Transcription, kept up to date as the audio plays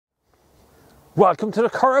Welcome to the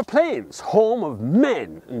Curragh Plains, home of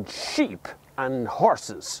men and sheep and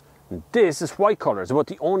horses. And this is white colour. It's about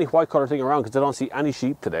the only white colour thing around because I don't see any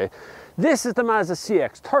sheep today. This is the Mazda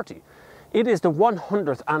CX-30. It is the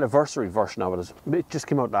 100th anniversary version of it. It just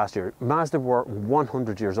came out last year. Mazda were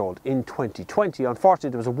 100 years old in 2020.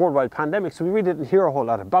 Unfortunately, there was a worldwide pandemic, so we really didn't hear a whole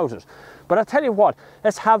lot about it. But I'll tell you what,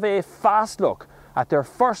 let's have a fast look at their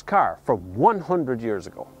first car from 100 years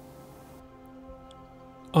ago.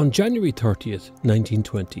 On January 30th,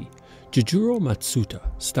 1920, Jujiro Matsuda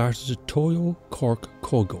started a Toyo Cork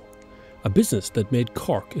Kogo, a business that made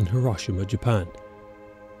cork in Hiroshima, Japan.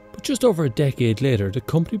 But just over a decade later, the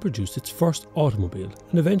company produced its first automobile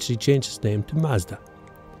and eventually changed its name to Mazda.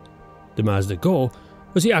 The Mazda Go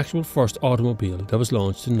was the actual first automobile that was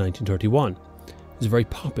launched in 1931. It was a very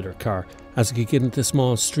popular car as it could get into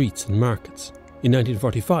small streets and markets. In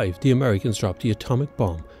 1945, the Americans dropped the atomic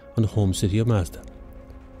bomb on the home city of Mazda.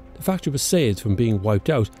 The factory was saved from being wiped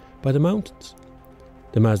out by the mountains.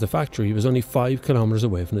 The Mazda factory was only 5 kilometres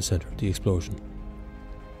away from the centre of the explosion.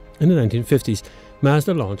 In the 1950s,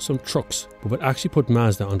 Mazda launched some trucks, but what actually put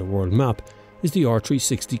Mazda on the world map is the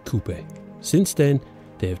R360 Coupe. Since then,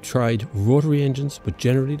 they have tried rotary engines, but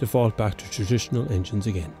generally default back to traditional engines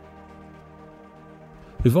again.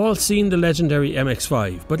 We've all seen the legendary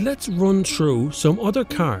MX-5, but let's run through some other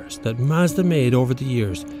cars that Mazda made over the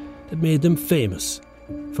years that made them famous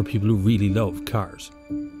for people who really love cars.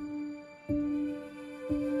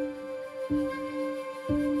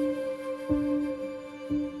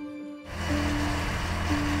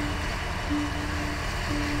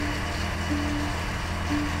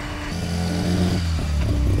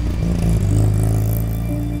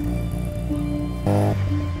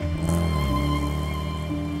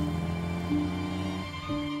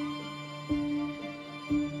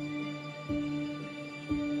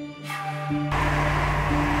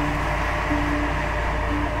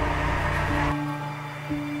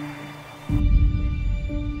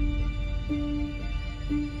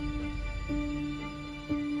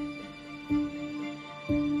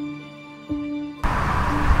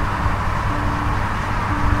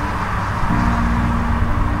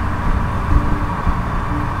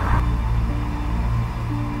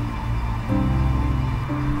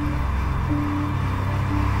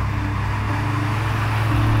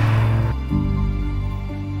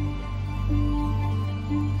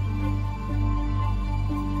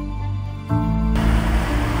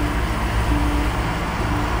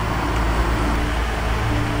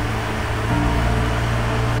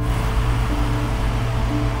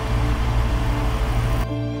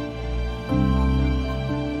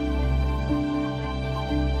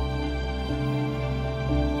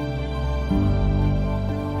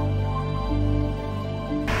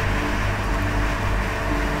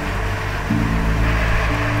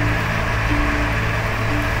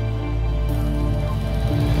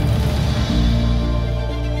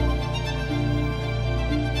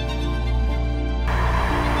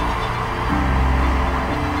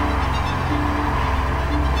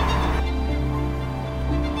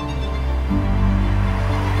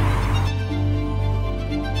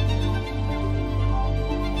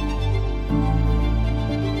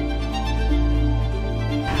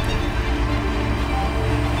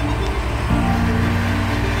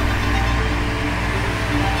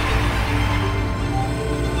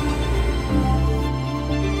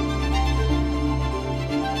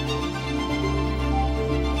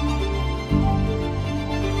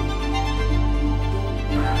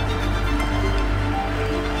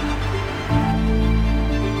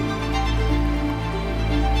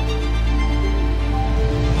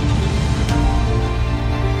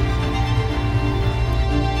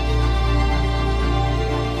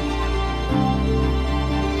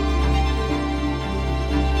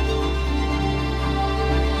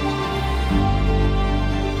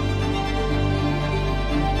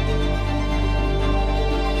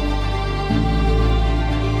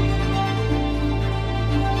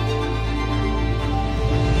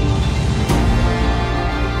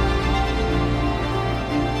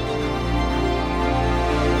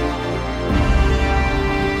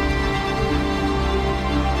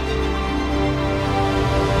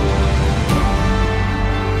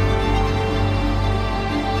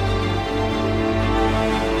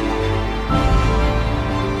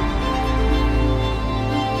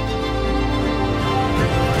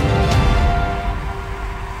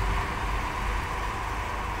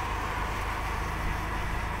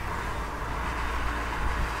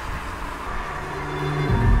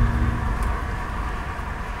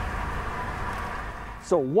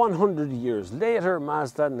 So 100 years later,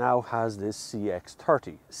 Mazda now has this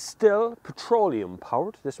CX-30. Still petroleum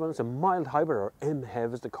powered. This one is a mild hybrid, or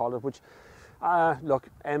MHEV as they call it, which, look,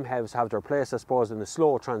 MHEVs have their place, I suppose, in the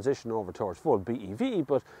slow transition over towards full BEV,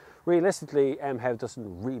 but realistically, MHEV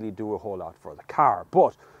doesn't really do a whole lot for the car.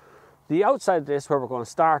 But the outside of this, where we're going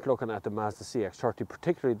to start looking at the Mazda CX-30,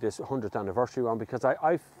 particularly this 100th anniversary one, because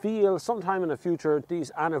I feel sometime in the future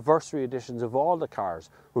these anniversary editions of all the cars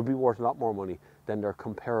will be worth a lot more money than their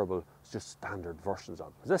comparable, just standard versions of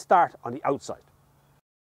them. Let's start on the outside.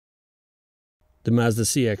 The Mazda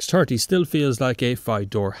CX-30 still feels like a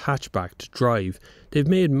 5-door hatchback to drive. They've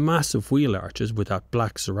made massive wheel arches with that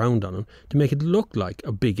black surround on them to make it look like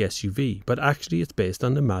a big SUV, but actually it's based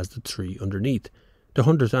on the Mazda 3 underneath. The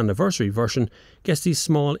 100th anniversary version gets these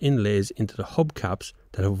small inlays into the hubcaps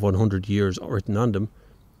that have 100 years written on them,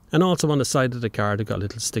 and also on the side of the car they've got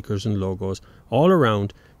little stickers and logos all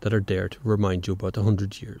around that are there to remind you about the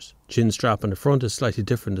 100 years. Chin strap on the front is slightly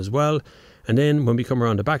different as well, and then when we come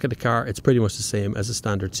around the back of the car it's pretty much the same as a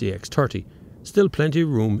standard CX-30. Still plenty of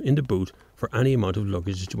room in the boot for any amount of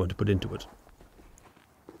luggage that you want to put into it.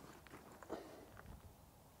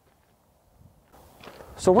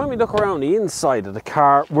 So when we look around the inside of the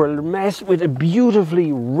car, we're met with a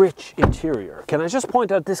beautifully rich interior. Can I just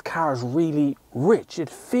point out this car is really rich? It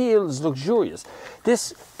feels luxurious.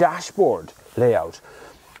 This dashboard layout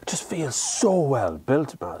just feels so well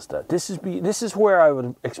built, Mazda. This is where I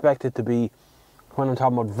would expect it to be when I'm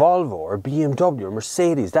talking about Volvo or BMW or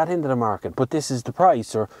Mercedes, that end of the market. But this is the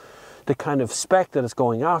price, or the kind of spec that it's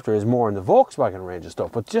going after is more in the Volkswagen range of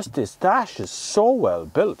stuff. But just this dash is so well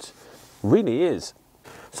built, really is.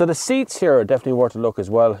 So the seats here are definitely worth a look as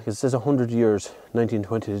well, because it says 100 years,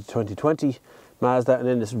 1920 to 2020, Mazda, and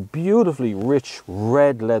then this beautifully rich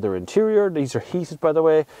red leather interior. These are heated, by the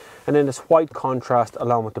way, and then this white contrast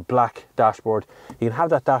along with the black dashboard. You can have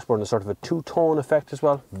that dashboard in a sort of a two-tone effect as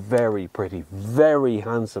well. Very pretty, very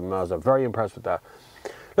handsome Mazda, very impressed with that.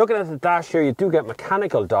 Looking at the dash here, you do get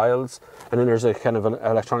mechanical dials, and then there's a kind of an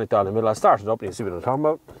electronic dial in the middle. I'll start it up and you see what I'm talking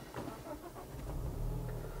about.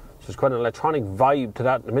 So there's quite an electronic vibe to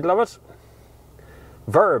that in the middle of it.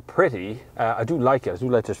 Very pretty. I do like it. I do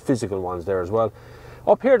like there's physical ones there as well.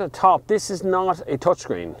 Up here at the top, this is not a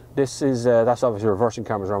touchscreen. This is, that's obviously reversing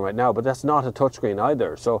cameras on right now, but that's not a touchscreen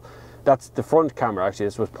either. So that's the front camera, actually.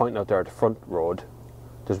 This was pointing out there at the front road.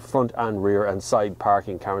 There's front and rear and side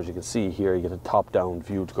parking cameras you can see here. You get a top-down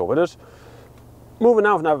view to go with it. Moving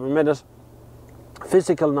on for a minute.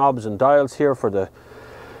 Physical knobs and dials here for the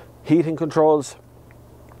heating controls.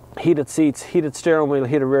 Heated seats, heated steering wheel,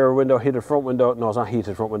 heated rear window, heated front window. No, it's not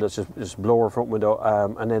heated front window, it's just blower front window,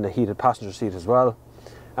 and then a heated passenger seat as well.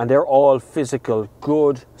 And they're all physical,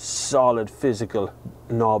 good, solid physical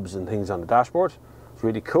knobs and things on the dashboard. It's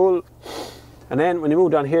really cool. And then when you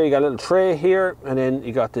move down here, you got a little tray here, and then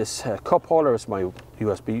you got this cup holder. It's my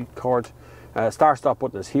USB cord. Start-stop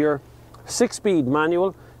button is here. 6-speed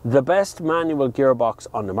manual, the best manual gearbox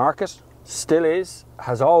on the market. Still is,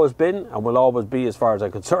 has always been, and will always be as far as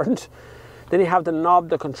I'm concerned. Then you have the knob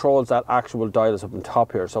that controls that actual dial that's up on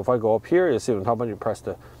top here. So if I go up here, you'll see on top when you press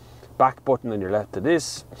the back button and you're left to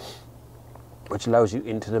this, which allows you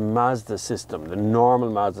into the Mazda system, the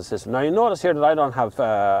normal Mazda system. Now you notice here that I don't have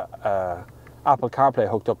Apple CarPlay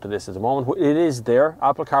hooked up to this at the moment. It is there.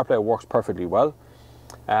 Apple CarPlay works perfectly well.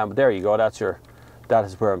 But there you go, that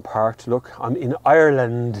is where I'm parked. Look, I'm in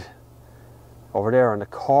Ireland. Over there on the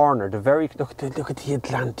corner, look at the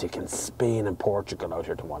Atlantic and Spain and Portugal out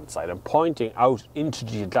here to one side. I'm pointing out into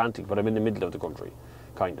the Atlantic, but I'm in the middle of the country,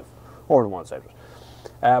 kind of, or on one side of it.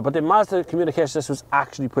 But the Mazda communication system is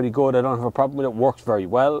actually pretty good. I don't have a problem with it. It works very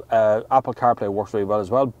well. Apple CarPlay works very well as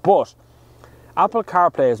well, but Apple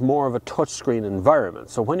CarPlay is more of a touchscreen environment.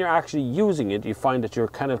 So when you're actually using it, you find that you're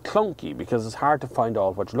kind of clunky because it's hard to find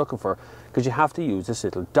all what you're looking for, because you have to use this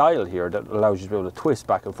little dial here that allows you to be able to twist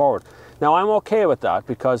back and forward. Now I'm okay with that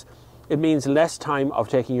because it means less time of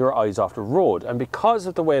taking your eyes off the road. And because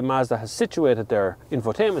of the way Mazda has situated their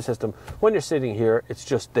infotainment system, when you're sitting here, it's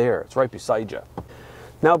just there. It's right beside you.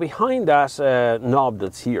 Now behind that knob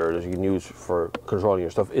that's here that you can use for controlling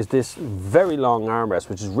your stuff is this very long armrest,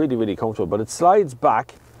 which is really, really comfortable, but it slides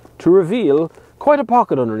back to reveal quite a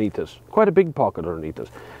pocket underneath it, quite a big pocket underneath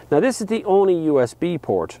it. Now this is the only USB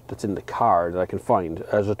port that's in the car that I can find.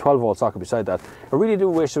 There's a 12-volt socket beside that. I really do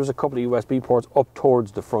wish there was a couple of USB ports up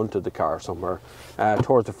towards the front of the car somewhere,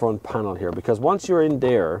 towards the front panel here, because once you're in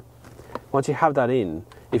there, once you have that in,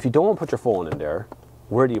 if you don't put your phone in there,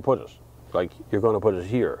 where do you put it? Like, you're going to put it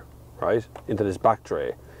here, right, into this back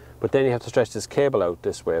tray, but then you have to stretch this cable out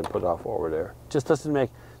this way and put it off over there. Just doesn't make,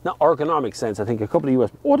 not ergonomic sense. I think a couple of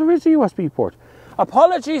USB, oh, there is a USB port.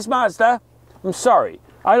 Apologies, Mazda. I'm sorry.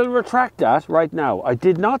 I'll retract that right now. I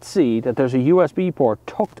did not see that there's a USB port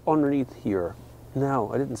tucked underneath here.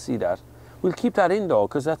 No, I didn't see that. We'll keep that in though,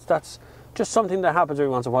 because that's just something that happens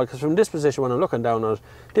every once in a while. Because from this position, when I'm looking down on it,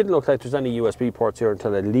 didn't look like there's any USB ports here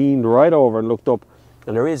until I leaned right over and looked up,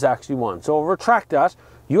 and there is actually one. So I'll retract that.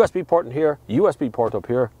 USB port in here, USB port up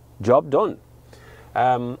here. Job done.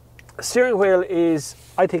 Steering wheel is,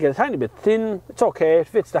 I think, a tiny bit thin. It's okay, it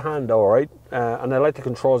fits the hand all right. And I like the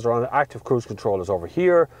controls around it. Active cruise control is over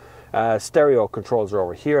here. Stereo controls are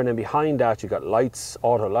over here. And then behind that, you've got lights,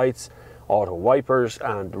 auto wipers,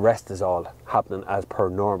 and the rest is all happening as per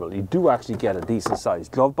normal. You do actually get a decent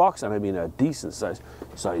sized glove box, and I mean a decent sized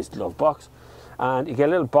glove box. And you get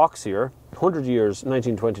a little box here, 100 years,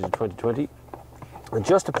 1920 to 2020. And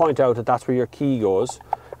just to point out that that's where your key goes.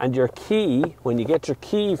 And your key, when you get your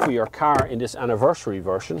key for your car in this anniversary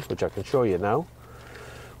version, which I can show you now,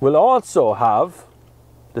 will also have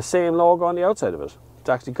the same logo on the outside of it. It's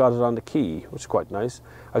actually got it on the key, which is quite nice.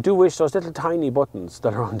 I do wish those little tiny buttons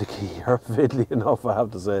that are on the key are fiddly enough, I have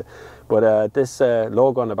to say. But this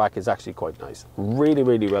logo on the back is actually quite nice. Really,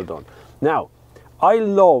 really well done. Now, I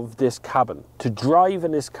love this cabin. To drive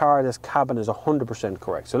in this car, this cabin is 100%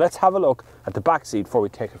 correct. So let's have a look at the back seat before we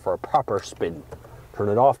take it for a proper spin. Turn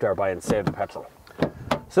it off there by and save the petrol.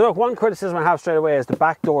 So look, one criticism I have straight away is the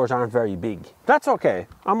back doors aren't very big. That's okay.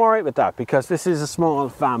 I'm all right with that because this is a small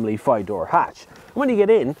family 5-door hatch. When you get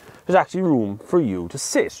in, there's actually room for you to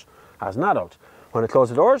sit as an adult. When I close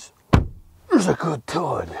the doors, there's a good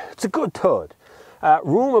thud. It's a good thud.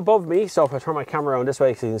 Room above me, so if I turn my camera around this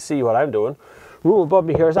way so you can see what I'm doing, room above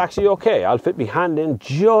me here is actually okay. I'll fit my hand in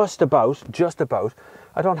just about.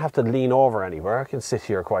 I don't have to lean over anywhere. I can sit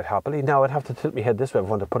here quite happily. Now I'd have to tilt my head this way if I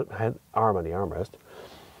want to put my arm on the armrest.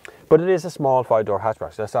 But it is a small 5-door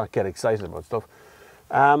hatchback, so let's not get excited about stuff.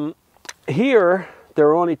 Here, there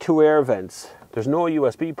are only 2 air vents. There's no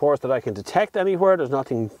USB ports that I can detect anywhere. There's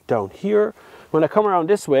nothing down here. When I come around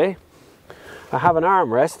this way, I have an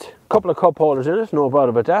armrest, a couple of cup holders in it, no bother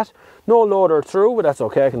about that. No loader through, but that's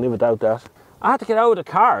okay, I can live without that. I had to get out of the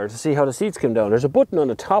car to see how the seats came down. There's a button on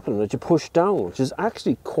the top of them that you push down, which is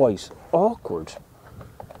actually quite awkward.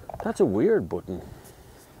 That's a weird button.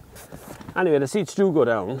 Anyway, the seats do go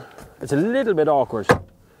down. It's a little bit awkward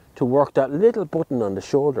to work that little button on the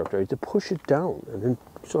shoulder up there. You have to push it down and then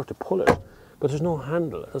sort of pull it. But there's no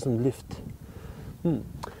handle, it doesn't lift.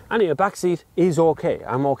 Anyway, back seat is okay.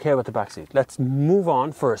 I'm okay with the back seat. Let's move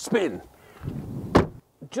on for a spin.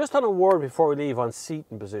 Just on a word before we leave on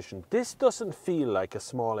seating position, this doesn't feel like a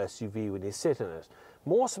small SUV when you sit in it.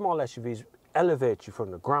 Most small SUVs elevate you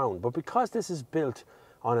from the ground, but because this is built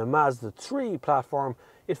on a Mazda 3 platform,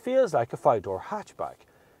 it feels like a 5-door hatchback.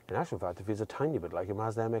 In actual fact, it feels a tiny bit like a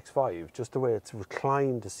Mazda MX-5, just the way it's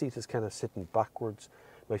reclined, the seat is kind of sitting backwards,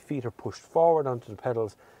 my feet are pushed forward onto the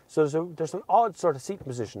pedals, so there's an odd sort of seat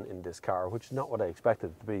position in this car, which is not what I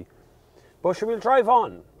expected it to be. But sure, we'll drive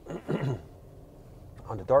on.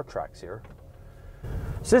 On the dirt tracks here.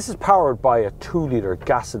 So this is powered by a 2-litre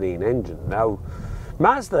gasoline engine. Now,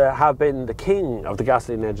 Mazda have been the king of the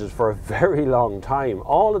gasoline engines for a very long time.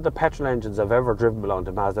 All of the petrol engines I've ever driven belong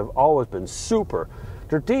to Mazda have always been super.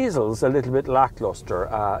 Their diesel's a little bit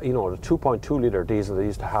lackluster. You know, the 2.2 litre diesel they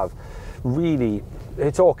used to have, really,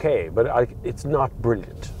 it's okay, but it's not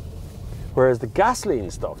brilliant. Whereas the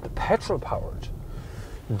gasoline stuff, the petrol powered,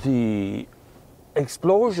 the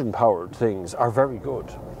explosion powered things are very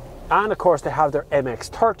good. And of course they have their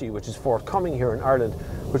MX-30, which is forthcoming here in Ireland,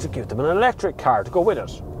 which will give them an electric car to go with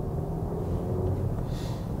it.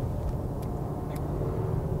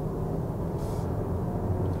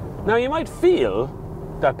 Now you might feel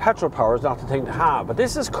that petrol power is not the thing to have, but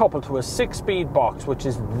this is coupled to a 6-speed box, which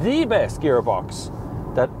is the best gearbox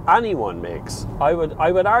that anyone makes. I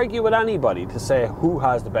would argue with anybody to say who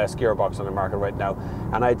has the best gearbox on the market right now,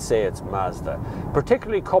 and I'd say it's Mazda.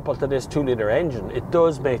 Particularly coupled to this 2-litre engine, it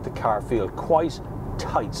does make the car feel quite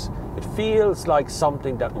tight. It feels like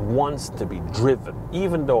something that wants to be driven,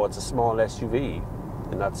 even though it's a small SUV,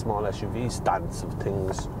 in that small SUV stance of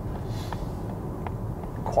things.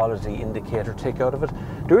 Quality indicator tick out of it.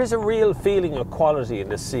 There is a real feeling of quality in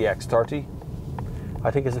this CX-30. I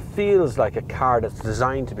think it feels like a car that's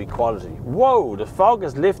designed to be quality. Whoa, the fog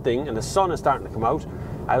is lifting and the sun is starting to come out.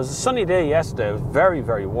 It was a sunny day yesterday. It was very,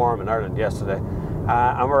 very warm in Ireland yesterday.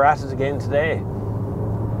 And we're at it again today.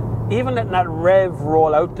 Even letting that rev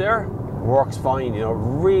roll out there works fine, you know,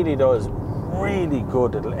 really does. Really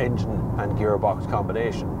good little engine and gearbox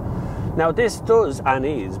combination. Now this does and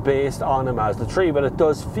is based on a Mazda 3, but it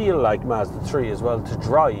does feel like Mazda 3 as well to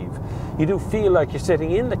drive. You do feel like you're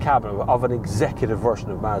sitting in the cabin of an executive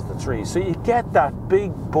version of Mazda 3. So you get that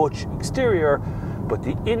big butch exterior, but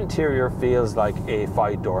the interior feels like a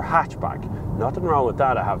 5-door hatchback. Nothing wrong with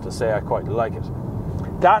that, I have to say. I quite like it.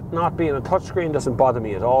 That not being a touchscreen doesn't bother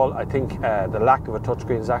me at all. I think the lack of a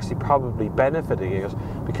touchscreen is actually probably benefiting it,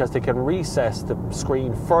 because they can recess the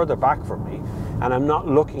screen further back from me and I'm not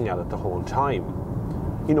looking at it the whole time.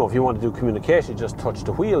 You know, if you want to do communication, you just touch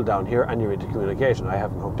the wheel down here and you're into communication. I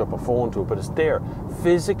haven't hooked up a phone to it, but it's there.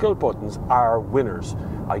 Physical buttons are winners.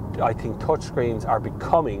 I think touchscreens are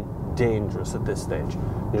becoming dangerous at this stage.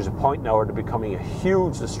 There's a point now where they're becoming a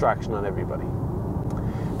huge distraction on everybody.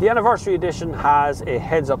 The anniversary edition has a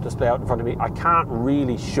heads-up display out in front of me. I can't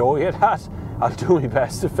really show you that. I'll do my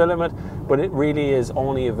best to film it, but it really is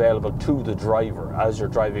only available to the driver as you're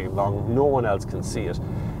driving along. No one else can see it.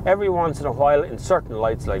 Every once in a while, in certain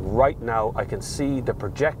lights, like right now, I can see the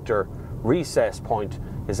projector recess point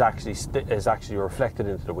is actually reflected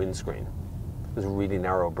into the windscreen. There's a really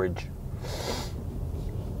narrow bridge.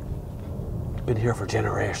 Been here for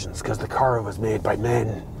generations because the Curragh was made by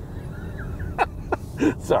men.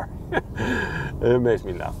 Sorry, it makes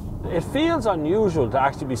me laugh. It feels unusual to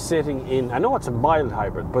actually be sitting in, I know it's a mild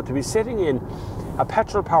hybrid, but to be sitting in a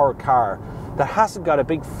petrol powered car that hasn't got a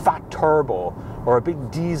big fat turbo or a big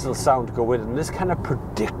diesel sound to go with it, and this kind of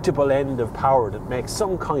predictable end of power that makes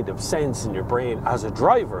some kind of sense in your brain as a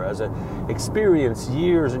driver, as a experienced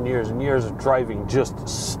years and years and years of driving just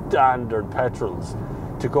standard petrols.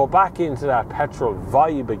 To go back into that petrol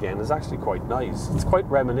vibe again is actually quite nice. It's quite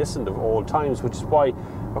reminiscent of old times, which is why,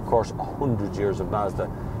 of course, 100 years of Mazda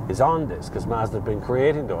is on this, because Mazda have been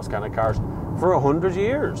creating those kind of cars for 100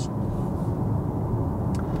 years.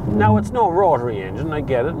 Now, it's no rotary engine, I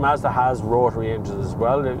get it. Mazda has rotary engines as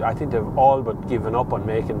well. I think they've all but given up on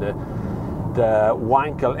making the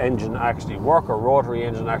Wankel engine actually work, or rotary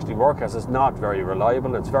engine actually work, as it's not very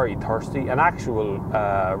reliable. It's very thirsty. An actual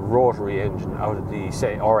rotary engine out of the,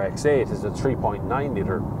 say, RX-8 is a 3.9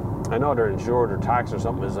 litre. I know they're insured or taxed or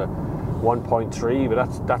something as a 1.3,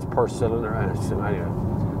 but that's per cylinder. Anyway,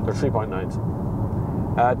 they're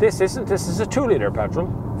 3.9s. This isn't. This is a 2 litre petrol,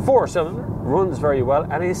 4-cylinder, runs very well,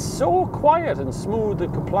 and is so quiet and smooth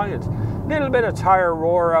and compliant. Little bit of tyre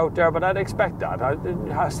roar out there, but I'd expect that.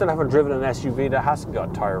 I still haven't driven an SUV that hasn't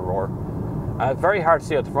got tyre roar. Very hard to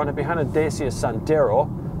see at the front. I'm behind a Dacia Sandero,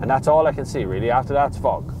 and that's all I can see really. After that's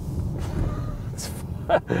fog.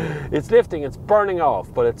 It's lifting, it's burning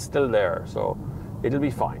off, but it's still there, so it'll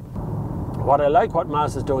be fine. What I like what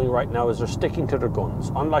Mazda's doing right now is they're sticking to their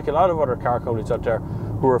guns. Unlike a lot of other car companies out there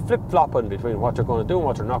who are flip-flopping between what they're going to do and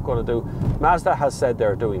what they're not going to do, Mazda has said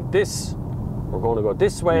they're doing this, we're going to go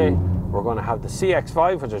this way, we're going to have the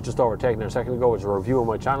CX-5, which I just overtaken there a second ago, which is a review on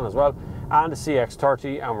my channel as well, and the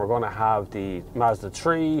CX-30, and we're going to have the Mazda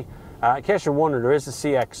 3. In case you're wondering, there is a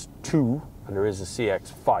CX-2 and there is a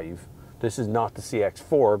CX-5. This is not the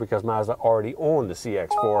CX-4 because Mazda already owned the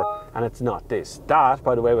CX-4, and it's not this. That,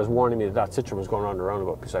 by the way, was warning me that Citroen was going around the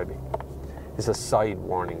roundabout beside me. This has side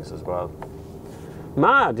warnings as well.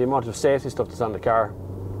 Mad, the amount of safety stuff that's on the car.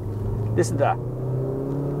 Listen to that.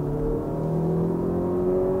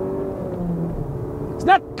 Isn't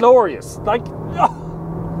that glorious? Like, oh.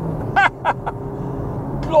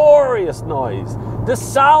 Glorious noise. The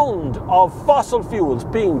sound of fossil fuels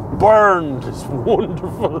being burned is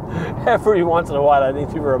wonderful. Every once in a while I need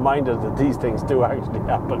to be reminded that these things do actually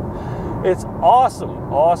happen. It's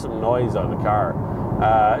awesome, awesome noise on the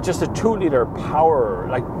car. Just a 2 litre power,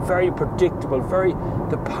 like very predictable,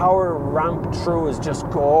 the power ramp through is just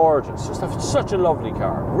gorgeous. Just such a lovely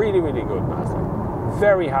car. Really, really good, Mazda.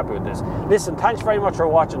 Very happy with this. Listen, thanks very much for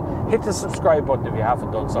watching. Hit the subscribe button if you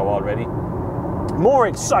haven't done so already. More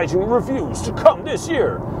exciting reviews to come this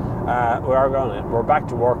year. We're back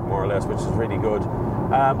to work more or less, which is really good.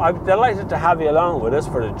 I'm delighted to have you along with us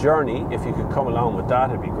for the journey. If you could come along with that,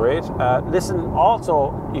 it'd be great. Listen,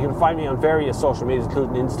 also, you can find me on various social medias,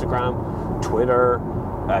 including Instagram, Twitter,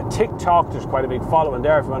 TikTok. There's quite a big following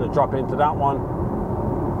there if you want to drop into that one.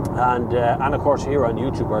 And of course here on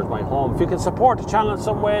YouTube, where's my home. If you can support the channel in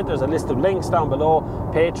some way, there's a list of links down below: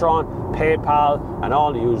 Patreon, PayPal, and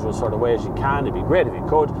all the usual sort of ways you can. It'd be great if you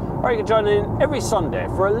could. Or you can join in every Sunday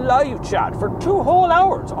for a live chat for 2 whole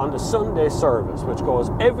hours on the Sunday service, which goes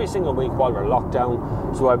every single week while we're locked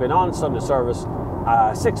down. So I've been on Sunday service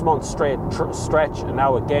 6 months straight stretch, and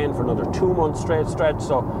now again for another 2 months straight stretch.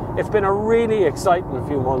 So it's been a really exciting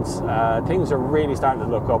few months. Things are really starting to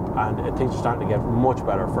look up, and things are starting to get much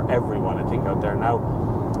better for everyone, I think, out there now.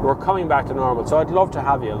 we're coming back to normal. So I'd love to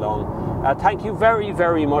have you along. Thank you very,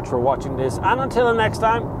 very much for watching this. And until the next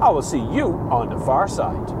time, I will see you on the far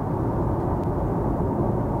side.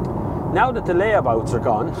 Now that the layabouts are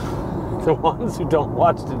gone, the ones who don't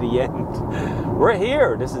watch to the end, we're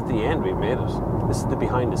here. This is the end. We've made it. This is the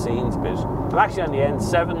behind the scenes bit. I'm actually on the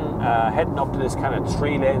N7, heading up to this kind of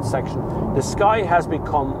 3-lane section. The sky has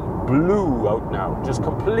become blue out now, just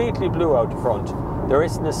completely blue out the front. There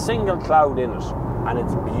isn't a single cloud in it, and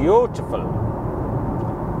it's beautiful.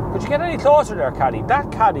 Could you get any closer there, caddy?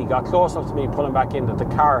 That caddy got close enough to me pulling back in that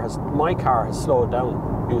my car has slowed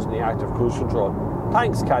down using the active cruise control.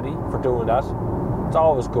 Thanks, caddy, for doing that. It's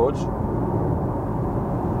always good.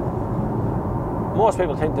 Most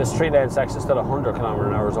people think this 3-lane section is still a 100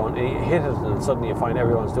 km/h zone. You hit it and suddenly you find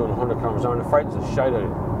everyone's doing 100 km/h and it frightens the shit out of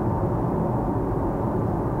you.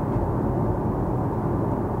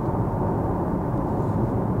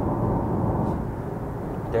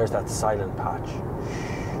 There's that silent patch.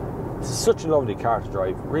 This is such a lovely car to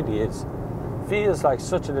drive, it really is. Feels like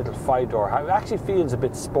such a little 5-door hatch. It actually feels a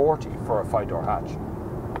bit sporty for a 5-door hatch.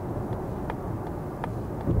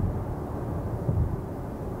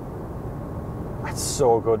 That's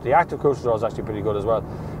so good. The active cruise control is actually pretty good as well.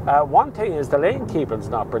 One thing is the lane keeping is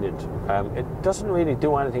not brilliant. It doesn't really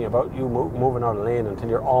do anything about you moving out of the lane until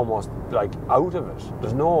you're almost like out of it.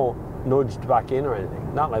 There's no nudge back in or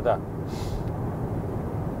anything. Not like that.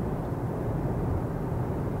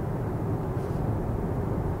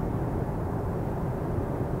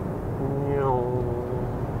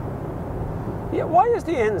 Yeah, why is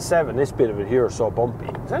the N7, this bit of it here, so bumpy?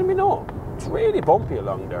 Does anybody know? It's really bumpy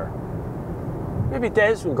along there. Maybe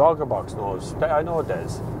Des from Gogglebox knows. I know Des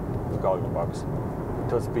from Gogglebox. It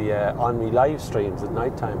does be on me live streams at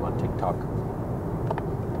night time on TikTok.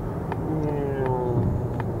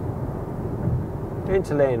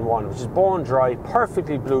 Into lane 1, which is bone dry,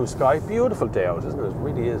 perfectly blue sky. Beautiful day out, isn't it? It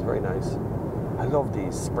really is very nice. I love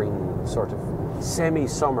these spring, sort of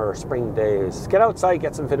semi-summer spring days. Get outside,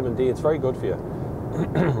 get some vitamin D. It's very good for you.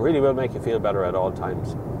 Really will make you feel better at all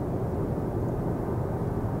times.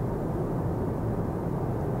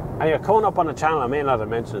 Anyway, coming up on the channel, I may not have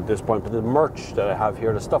mentioned at this point, but the merch that I have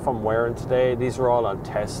here, the stuff I'm wearing today, these are all on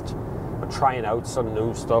test. I'm trying out some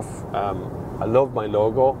new stuff. I love my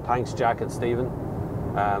logo. Thanks, Jack and Stephen.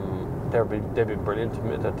 They've been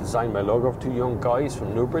brilliant. They designed my logo. 2 young guys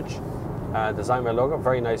from Newbridge designed my logo.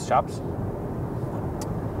 Very nice chaps.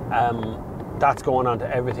 That's going on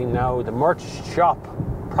to everything now. The merch shop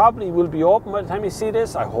probably will be open by the time you see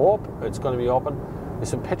this. I hope it's going to be open. There's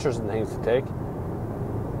some pictures and things to take.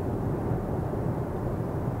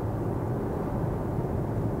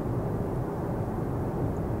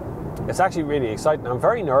 It's actually really exciting. I'm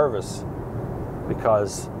very nervous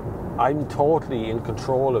because I'm totally in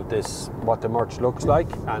control of this, what the merch looks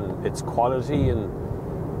like and its quality and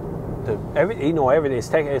everything is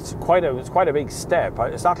taken. It's quite a big step.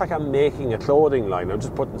 It's not like I'm making a clothing line. I'm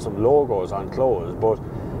just putting some logos on clothes, but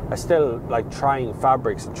I still like trying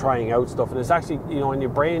fabrics and trying out stuff. And it's actually, in your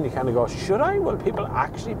brain you kind of go, should I? Will people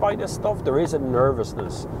actually buy this stuff? There is a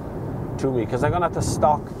nervousness to me because I'm going to have to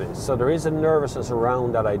stock this. So there is a nervousness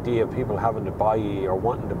around that idea of people having to buy or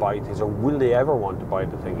wanting to buy things, or will they ever want to buy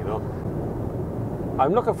the thing,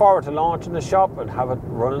 I'm looking forward to launching the shop and have it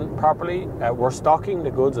running properly. We're stocking the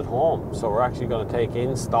goods at home, so we're actually going to take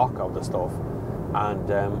in stock of the stuff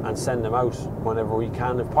and send them out whenever we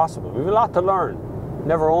can, if possible. We have a lot to learn.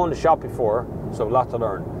 Never owned a shop before, so a lot to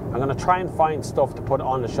learn. I'm going to try and find stuff to put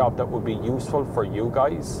on the shop that would be useful for you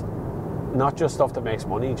guys. Not just stuff that makes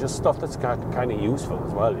money, just stuff that's kind of useful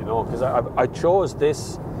as well, because I chose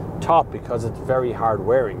this top because it's very hard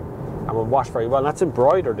wearing and will wash very well, and that's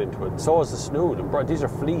embroidered into it. So is the snood. These are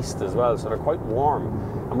fleeced as well, so they're quite warm.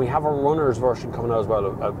 And we have a runner's version coming out as well,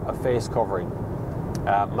 a face covering,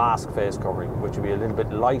 mask face covering, which would be a little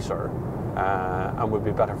bit lighter and would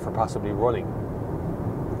be better for possibly running.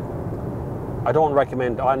 I don't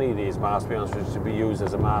recommend any of these masks, to be honest with you, to be used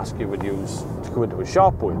as a mask you would use to go into a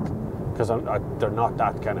shop with, because they're not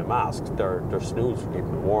that kind of masks. They're snoods for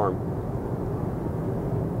keeping it warm.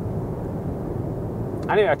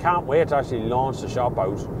 Anyway, I can't wait to actually launch the shop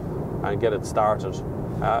out and get it started.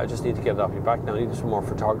 I just need to get it off your back now. I need some more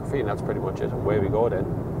photography, and that's pretty much it. Away we go then.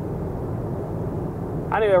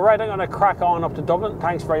 Anyway, right, I'm going to crack on up to Dublin.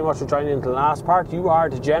 Thanks very much for joining into the last part. You are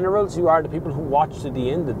the generals. You are the people who watch to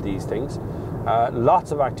the end of these things.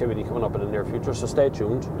 Lots of activity coming up in the near future, so stay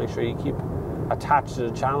tuned. Make sure you keep attached to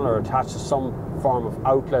the channel or attached to some form of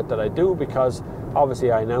outlet that I do, because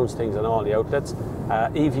obviously I announce things on all the outlets.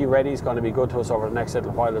 EV Ready is going to be good to us over the next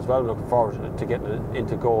little while as well. I'm looking forward to getting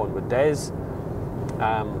into going with Des.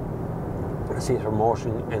 See if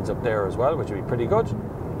promotion ends up there as well, which would be pretty good.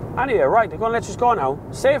 Anyway, right, I'm going to let you go now.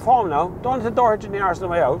 Safe home now. Don't let the door hit you in the arse on the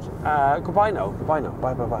way out. Goodbye now. Goodbye now.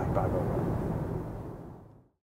 Bye, bye, bye, bye, bye.